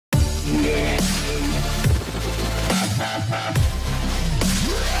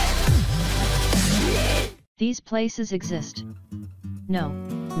These places exist. No,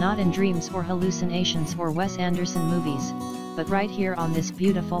 not in dreams or hallucinations or Wes Anderson movies, but right here on this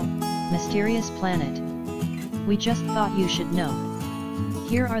beautiful, mysterious planet. We just thought you should know.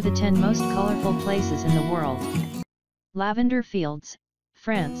 Here are the 10 most colorful places in the world. Lavender Fields,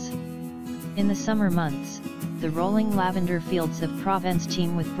 France. In the summer months, the rolling lavender fields of Provence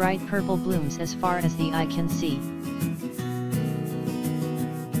teem with bright purple blooms as far as the eye can see.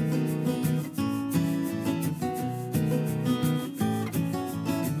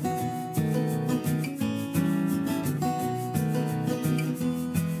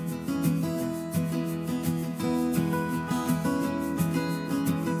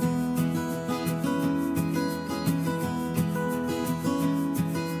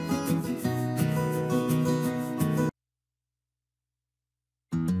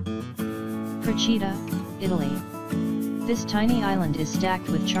 Procida, Italy. This tiny island is stacked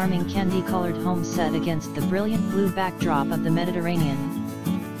with charming candy-colored homes set against the brilliant blue backdrop of the Mediterranean.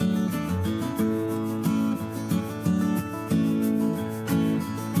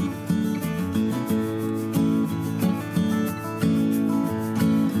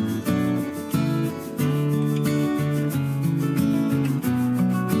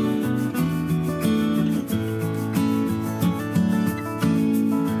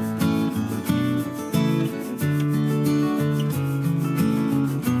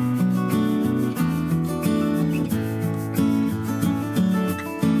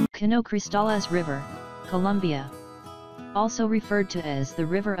 Cano Cristales River, Colombia. Also referred to as the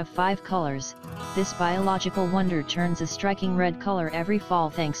River of Five Colors, this biological wonder turns a striking red color every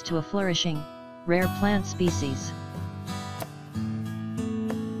fall thanks to a flourishing, rare plant species.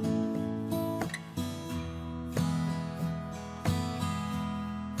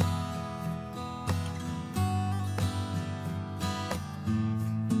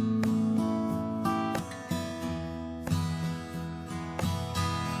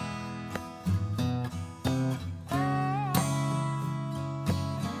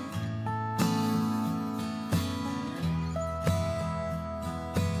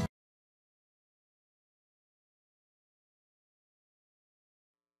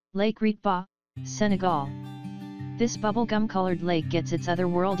 Lake Rietba, Senegal. This bubblegum-colored lake gets its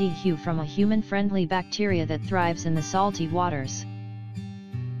otherworldly hue from a human-friendly bacteria that thrives in the salty waters.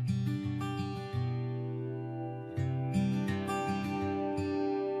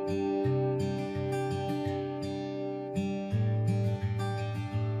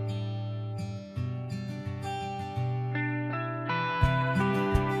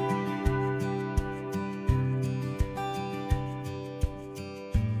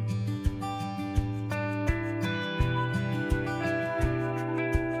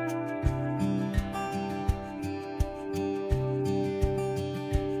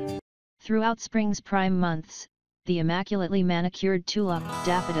 Throughout spring's prime months, the immaculately manicured tulip,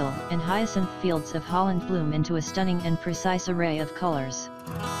 daffodil, and hyacinth fields of Holland bloom into a stunning and precise array of colors.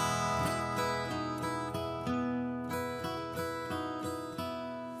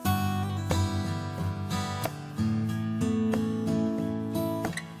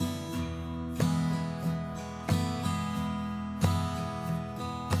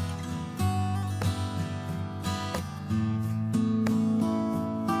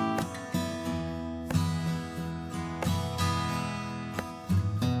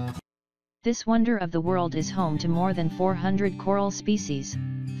 This wonder of the world is home to more than 400 coral species,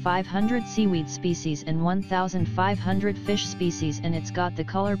 500 seaweed species and 1,500 fish species, and it's got the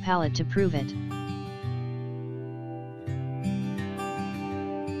color palette to prove it.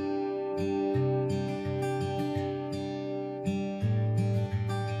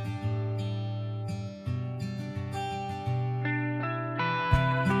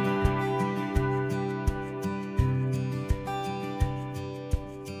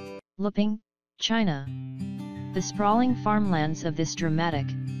 Luping, China. The sprawling farmlands of this dramatic,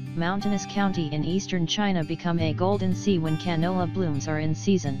 mountainous county in eastern China become a golden sea when canola blooms are in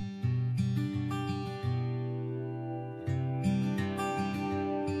season.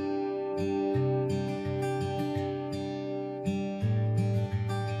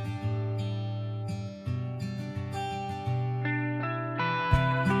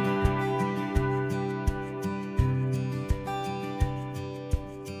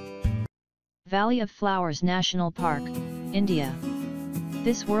 Valley of Flowers National Park, India.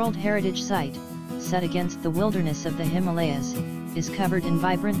 This World Heritage Site, set against the wilderness of the Himalayas, is covered in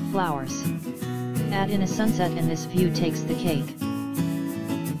vibrant flowers. Add in a sunset and this view takes the cake.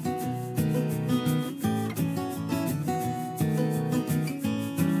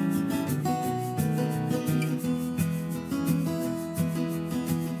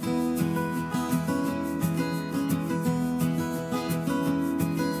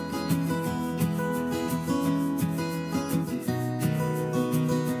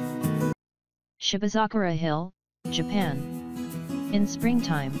 Shibazakura Hill, Japan. In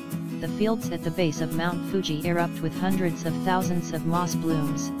springtime, the fields at the base of Mount Fuji erupt with hundreds of thousands of moss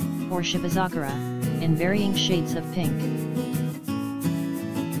blooms, or Shibazakura, in varying shades of pink.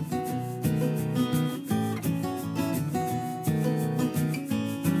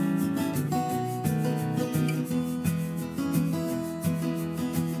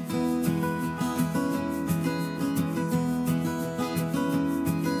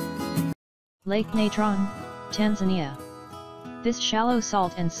 Lake Natron, Tanzania. This shallow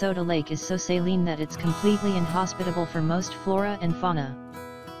salt and soda lake is so saline that it's completely inhospitable for most flora and fauna.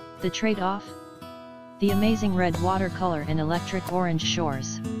 The trade-off? The amazing red watercolor and electric orange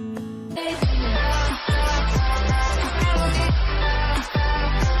shores.